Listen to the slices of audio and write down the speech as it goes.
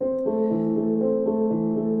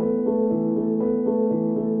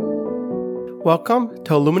Welcome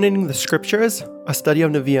to Illuminating the Scriptures, a study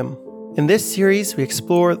of Nevi'im. In this series, we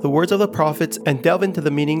explore the words of the prophets and delve into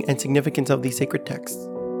the meaning and significance of these sacred texts.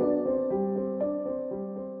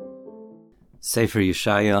 Sefer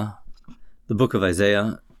Yeshaya, the book of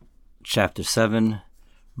Isaiah, chapter 7,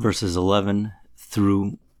 verses 11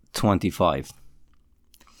 through 25.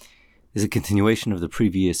 Is a continuation of the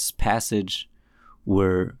previous passage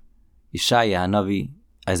where Yeshaya Hanavi,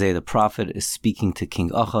 Isaiah the prophet, is speaking to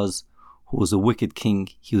King Ahaz, who was a wicked king.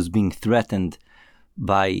 He was being threatened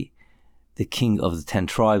by the king of the 10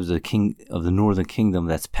 tribes, the king of the northern kingdom,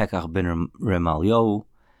 that's Pekach ben Remaliah,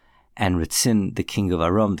 and Ritzin, the king of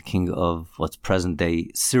Aram, the king of what's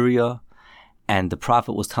present-day Syria. And the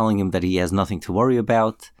prophet was telling him that he has nothing to worry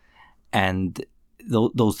about, and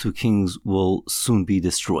those two kings will soon be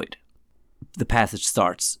destroyed. The passage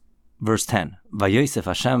starts, verse 10. Vayosef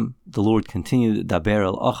Hashem, the Lord continued, Daber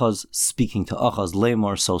el Achaz, speaking to Achaz,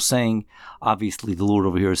 Lemar, so saying. Obviously, the Lord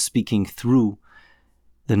over here is speaking through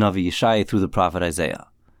the Navi Yeshaya, through the prophet Isaiah.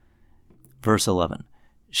 Verse 11.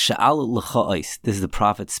 Sha'al l'cha'is, this is the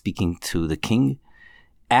prophet speaking to the king.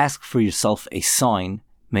 Ask for yourself a sign,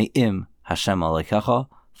 me'im Hashem alekecha,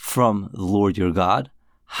 from the Lord your God.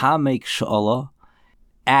 Ha'meik sha'ala,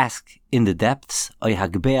 ask in the depths, ay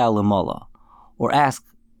hagbea lemala, or ask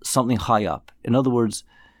something high up. In other words,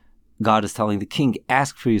 God is telling the king,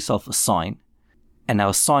 ask for yourself a sign. And now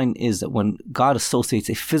a sign is that when God associates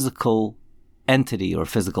a physical entity or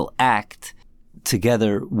physical act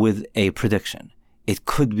together with a prediction, it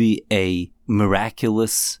could be a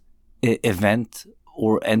miraculous event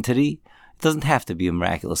or entity. It doesn't have to be a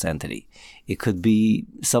miraculous entity. It could be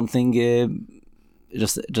something,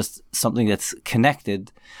 just something that's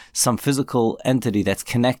connected, some physical entity that's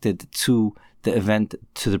connected to the event,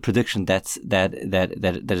 to the prediction that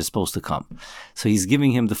is supposed to come. So he's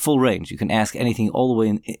giving him the full range. You can ask anything all the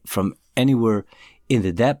way from anywhere in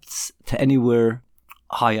the depths to anywhere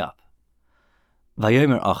high up.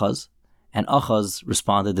 Vayomer Achaz, and Achaz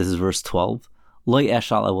responded, this is verse 12, Lo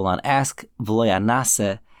eshal, I will not ask, v'lo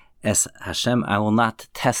yanase es Hashem, I will not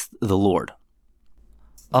test the Lord.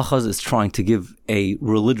 Achaz is trying to give a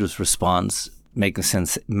religious response, make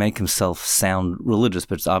himself sound religious,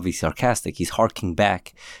 but it's obviously sarcastic. He's harking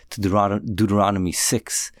back to Deuteronomy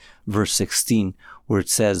 6, verse 16, where it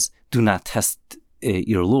says, do not test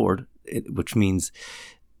your Lord, which means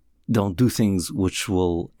don't do things which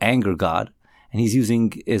will anger God. And he's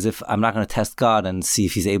using as if I'm not going to test God and see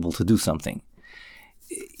if he's able to do something.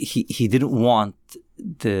 He didn't want,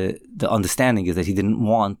 the understanding is that he didn't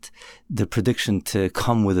want the prediction to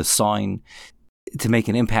come with a sign to make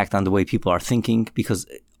an impact on the way people are thinking, because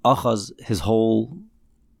Achaz, his whole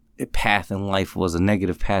path in life was a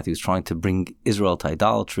negative path. He was trying to bring Israel to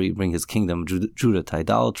idolatry, bring his kingdom, Judah, to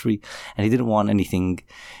idolatry, and he didn't want anything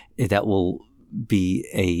that will be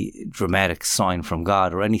a dramatic sign from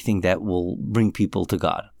God or anything that will bring people to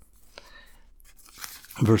God.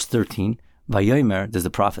 Verse 13, Vayomer, there's the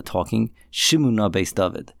prophet talking, Shimuna beis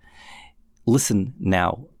David. Listen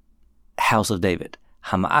now, house of David.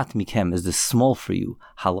 Hama'at mikem, is this small for you,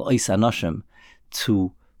 halois anashim,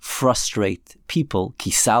 to frustrate people,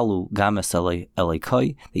 kisalu games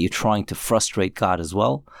elekoi, that you're trying to frustrate God as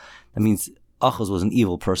well. That means Achaz was an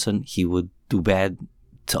evil person. He would do bad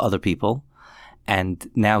to other people. And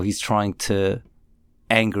now he's trying to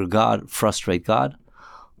anger God, frustrate God.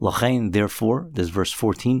 Lachain, therefore, there's verse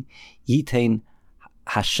 14, Yitain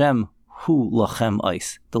Hashem hu lachem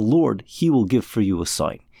eis. The Lord, he will give for you a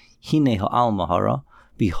sign. Hine ha'al mahara,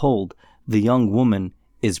 behold, the young woman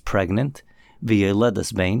is pregnant.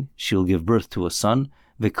 V'yeledas bein, she will give birth to a son.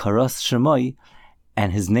 V'karas shemai,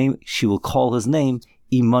 and his name, she will call his name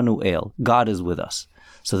Immanuel. God is with us.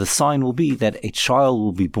 So the sign will be that a child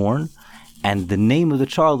will be born, and the name of the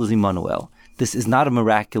child is Immanuel. This is not a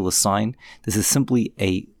miraculous sign. This is simply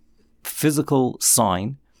a physical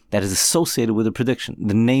sign that is associated with a prediction.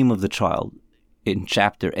 The name of the child. In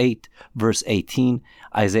chapter 8, verse 18,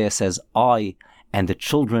 Isaiah says, I and the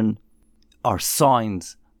children are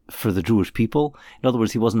signs for the Jewish people. In other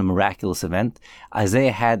words, he wasn't a miraculous event.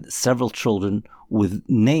 Isaiah had several children with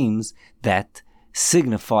names that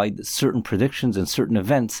signified certain predictions and certain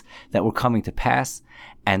events that were coming to pass.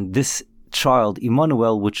 And this child,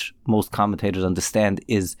 Immanuel, which most commentators understand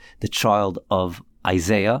is the child of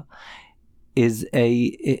Isaiah, is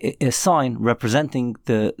a sign representing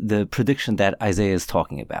the prediction that Isaiah is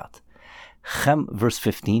talking about. Chem, verse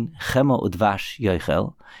 15, Chema udvash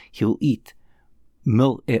yoichel, he will eat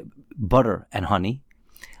butter and honey.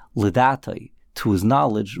 Lidatai, to his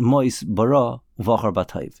knowledge, mois bara v'achar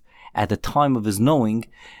batayv, at the time of his knowing,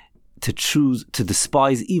 to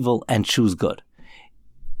despise evil and choose good.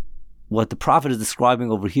 what the prophet is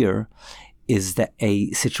describing over here is that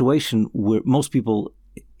a situation where most people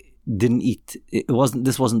didn't eat.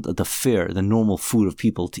 This wasn't the fare, the normal food of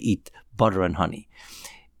people to eat butter and honey.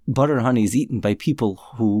 Butter and honey is eaten by people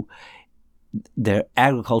who their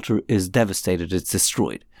agriculture is devastated, it's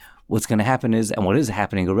destroyed. What's going to happen is, and what is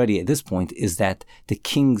happening already at this point, is that the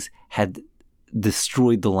kings had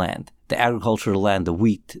destroyed the land, the agricultural land, the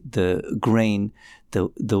wheat, the grain,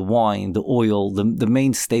 the wine, the oil, the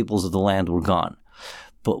main staples of the land were gone.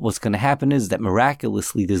 But what's going to happen is that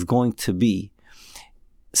miraculously there's going to be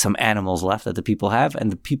some animals left that the people have, and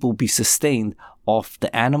the people will be sustained off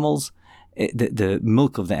the animals, the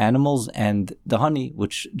milk of the animals, and the honey,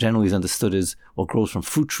 which generally is understood as what grows from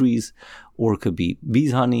fruit trees, or it could be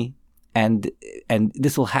bees' honey, and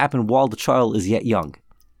this will happen while the child is yet young.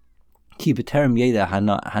 Ki b'terem yeda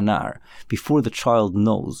hanar, before the child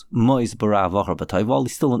knows mois bara v'achar b'tay, while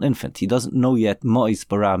he's still an infant, he doesn't know yet. Mois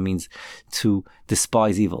bara means to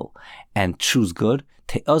despise evil and choose good.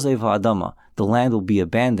 Te'azev ha'adama, the land will be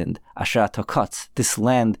abandoned. Asher takatz, this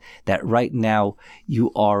land that right now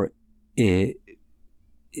you are you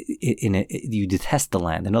detest the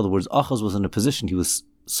land. In other words, Achaz was in a position, he was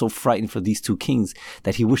so frightened for these two kings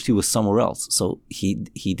that he wished he was somewhere else. So he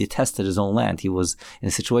detested his own land. He was in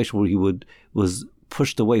a situation where he was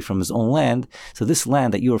pushed away from his own land. So this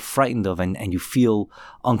land that you're frightened of and you feel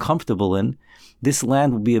uncomfortable in, this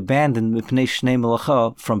land will be abandoned mipnei shnei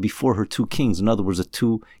melacha, from before her two kings. In other words, the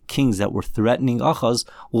two kings that were threatening Achaz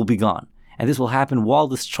will be gone. And this will happen while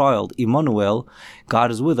this child, Immanuel,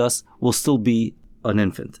 God is with us, will still be an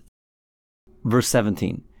infant. Verse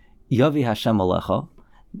 17, Yavi Hashem alecha.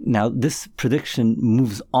 Now this prediction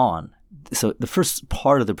moves on. So the first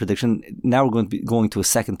part of the prediction, now we're going to be going to a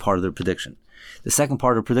second part of the prediction. The second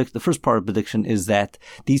part of the first part of the prediction is that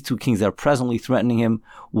these two kings that are presently threatening him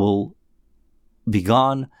will be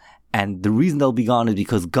gone. And the reason they'll be gone is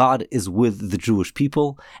because God is with the Jewish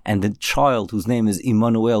people, and the child whose name is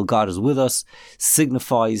Immanuel, God is with us,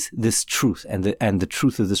 signifies this truth and the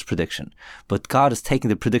truth of this prediction. But God is taking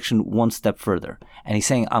the prediction one step further, and He's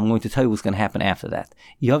saying, I'm going to tell you what's going to happen after that.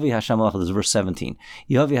 Yavi Hashem alecha, this is verse 17.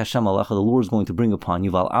 Yavi Hashem alecha, the Lord is going to bring upon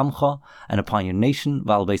you, val amcha, and upon your nation,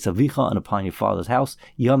 val beis avicha, and upon your father's house,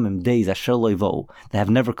 yamim, days asher lo yvou, that have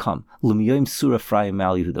never come, l'miyom sur Ephraim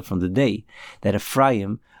al Yehuda, from the day that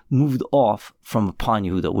Ephraim moved off from upon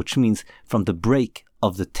Yehuda, which means from the break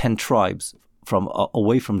of the 10 tribes from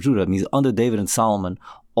away from Judah. It means under David and Solomon,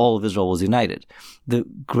 all of Israel was united. The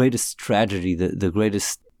greatest tragedy, the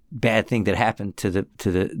greatest bad thing that happened to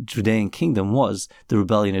the Judean kingdom was the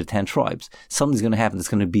rebellion of the 10 tribes. Something's going to happen that's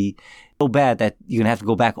going to be so bad that you're going to have to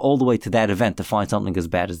go back all the way to that event to find something as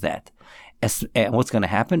bad as that. And what's going to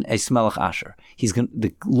happen? Esmelech Asher.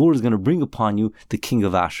 The Lord is going to bring upon you the king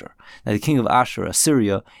of Asher. Now, the king of Asher,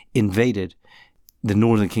 Assyria, invaded the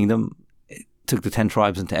northern kingdom, took the 10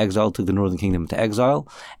 tribes into exile, took the northern kingdom into exile,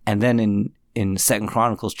 and then in 2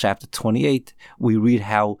 Chronicles chapter 28, we read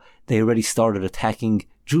how they already started attacking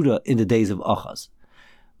Judah in the days of Achaz.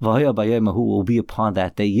 V'haya b'yom will be upon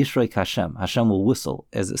that day, Yishrek Hashem. Hashem will whistle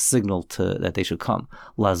as a signal that they should come.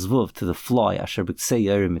 Lazvuv, to the fly, Asher b'ktsei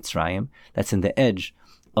yair Mitzrayim, that's in the edge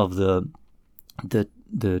of the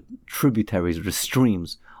tributaries, the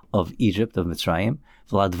streams of Egypt, of Mitzrayim.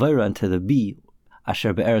 V'ladvira, and to the bee,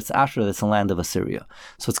 Asher be'eretz Asher, that's the land of Assyria.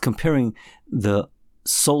 So it's comparing the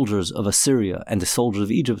soldiers of Assyria and the soldiers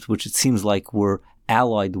of Egypt, which it seems like were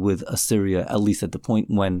allied with Assyria, at least at the point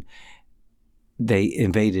when they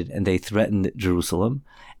invaded and they threatened Jerusalem,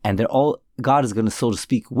 and God is going to, so to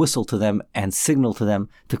speak, whistle to them and signal to them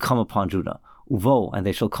to come upon Judah. Uvo, and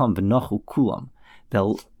they shall come, v'nachu kulam,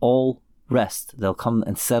 they'll all rest, they'll come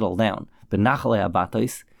and settle down. V'nachalei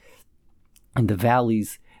abatais, in the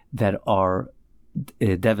valleys that are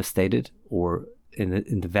devastated, or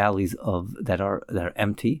in the valleys that are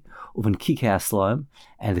empty, uv'nkikei asloim,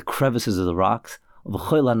 and the crevices of the rocks,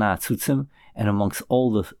 v'choil hana atzutzim, and amongst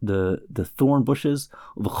all the thorn bushes,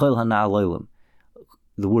 v'choil hana loilim.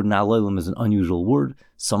 The word na'loilim is an unusual word.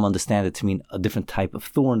 Some understand it to mean a different type of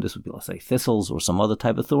thorn. This would be, let's say, thistles or some other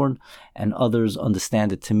type of thorn. And others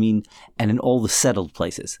understand it to mean, and in all the settled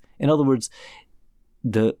places. In other words,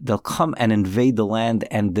 they'll come and invade the land,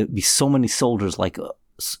 and there'll be so many soldiers, like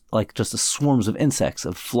just the swarms of insects,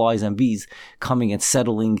 of flies and bees, coming and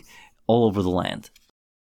settling all over the land.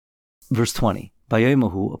 Verse 20,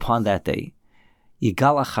 Bayomahu, upon that day,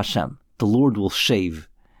 Yigalach Hashem, the Lord will shave,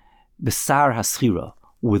 Besar Haschira,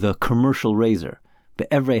 with a commercial razor,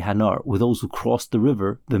 Be'evrei Hanar, with those who crossed the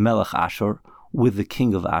river, Be'melech Asher, with the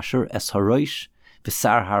king of Asher, Es Haroish,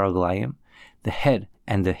 Besar Haraglayim, the head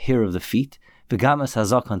and the hair of the feet, Begamas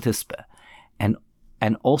Hazak Tispe,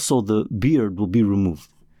 and also the beard will be removed.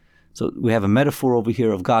 So we have a metaphor over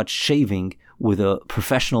here of God shaving with a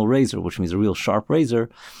professional razor, which means a real sharp razor,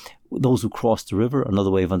 those who cross the river. Another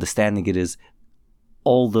way of understanding it is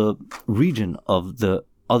all the region of the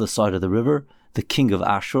other side of the river, the king of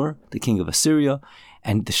Ashur, the king of Assyria,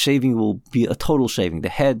 and the shaving will be a total shaving. The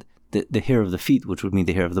head, the hair of the feet, which would mean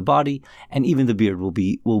the hair of the body, and even the beard will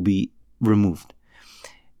be removed.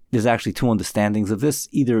 There's actually two understandings of this.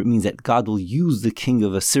 Either it means that God will use the king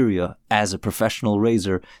of Assyria as a professional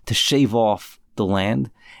razor to shave off the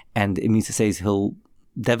land, and it means to say he'll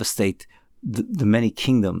devastate the many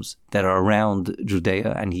kingdoms that are around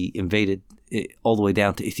Judea, and he invaded it all the way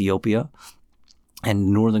down to Ethiopia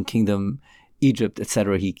and northern kingdom, Egypt,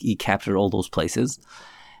 etc. He captured all those places.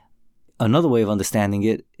 Another way of understanding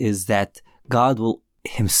it is that God will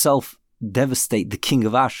himself devastate the king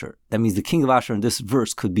of Ashur. That means the king of Ashur in this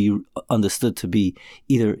verse could be understood to be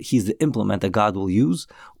either he's the implement that God will use,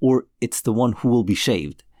 or it's the one who will be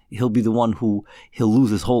shaved. He'll be the one who he'll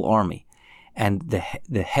lose his whole army, and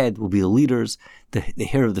the head will be the leaders. The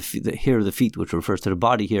hair of the feet, which refers to the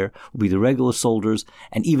body here, will be the regular soldiers,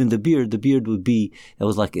 and even the beard. The beard would be, that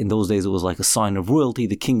was like in those days, it was like a sign of royalty.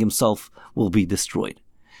 The king himself will be destroyed.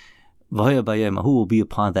 Who will be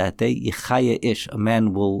upon that day? A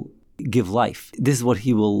man will give life. This is what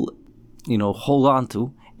he will, hold on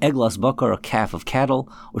to. Eglas bakar, a calf of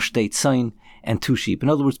cattle, or state sign, and 2 sheep. In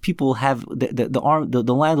other words, people will have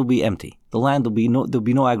the land will be empty. The land there'll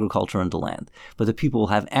be no agriculture in the land, but the people will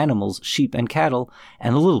have animals, sheep and cattle,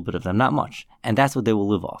 and a little bit of them, not much, and that's what they will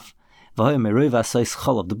live off. There'll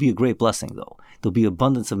be a great blessing though. There'll be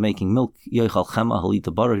abundance of making milk. He'll eat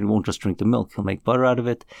the butter. He won't just drink the milk. He'll make butter out of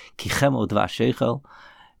it.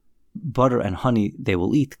 Butter and honey they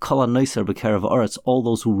will eat. All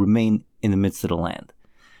those who remain in the midst of the land.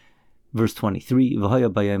 Verse 23.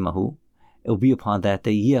 It will be upon that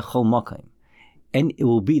day, and it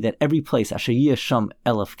will be that every place, that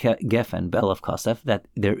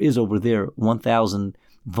there is over there 1,000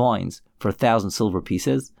 vines for 1,000 silver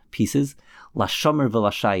pieces,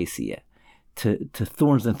 to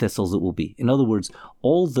thorns and thistles it will be. In other words,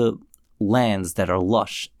 all the lands that are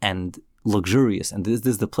lush and luxurious, and this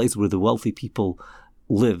is the place where the wealthy people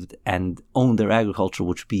lived and owned their agriculture,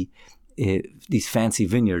 which would be these fancy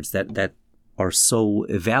vineyards that are so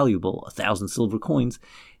valuable, 1,000 silver coins,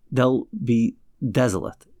 they'll be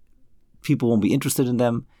desolate. People won't be interested in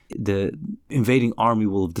them. The invading army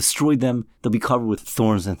will have destroyed them. They'll be covered with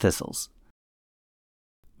thorns and thistles.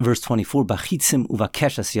 Verse 24,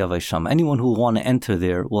 anyone who will want to enter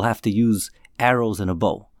there will have to use arrows and a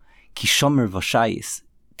bow. Kishomer vashayis,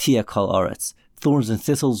 tiakal aretz. Thorns and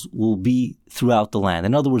thistles will be throughout the land.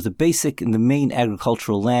 In other words, the basic and the main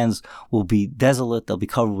agricultural lands will be desolate. They'll be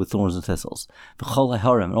covered with thorns and thistles.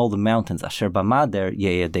 And all the mountains, asher bamader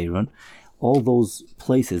ye'ederun, all those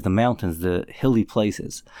places, the mountains, the hilly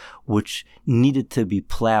places, which needed to be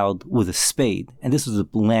plowed with a spade. And this was a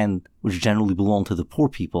land which generally belonged to the poor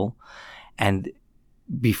people. And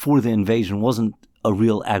before the invasion wasn't a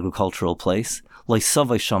real agricultural place. Like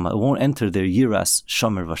Savai Shama, it won't enter their Yiras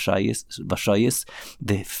Shomer Vashayis,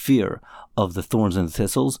 the fear of the thorns and the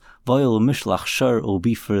thistles. Vayol Mishlach Shar will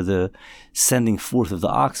be for the sending forth of the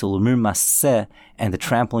ox, Mir Maseh, and the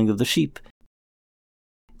trampling of the sheep.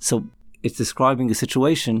 So it's describing a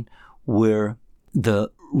situation where the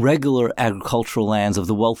regular agricultural lands of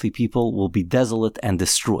the wealthy people will be desolate and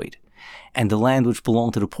destroyed. And the land which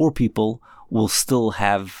belonged to the poor people will still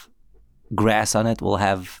have grass on it, will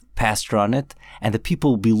have pasture on it, and the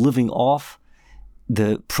people will be living off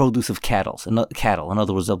the produce of cattle. In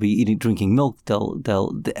other words, they'll be drinking milk,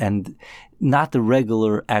 and not the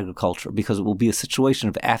regular agriculture, because it will be a situation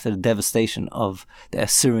of after the devastation of the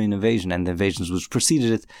Assyrian invasion and the invasions which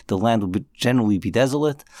preceded it, the land will generally be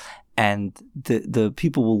desolate, and the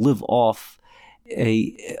people will live off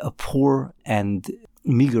a poor and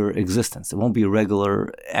meager existence. It won't be a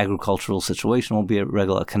regular agricultural situation, it won't be a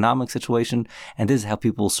regular economic situation, and this is how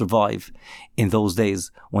people will survive in those days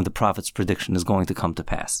when the prophet's prediction is going to come to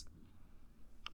pass.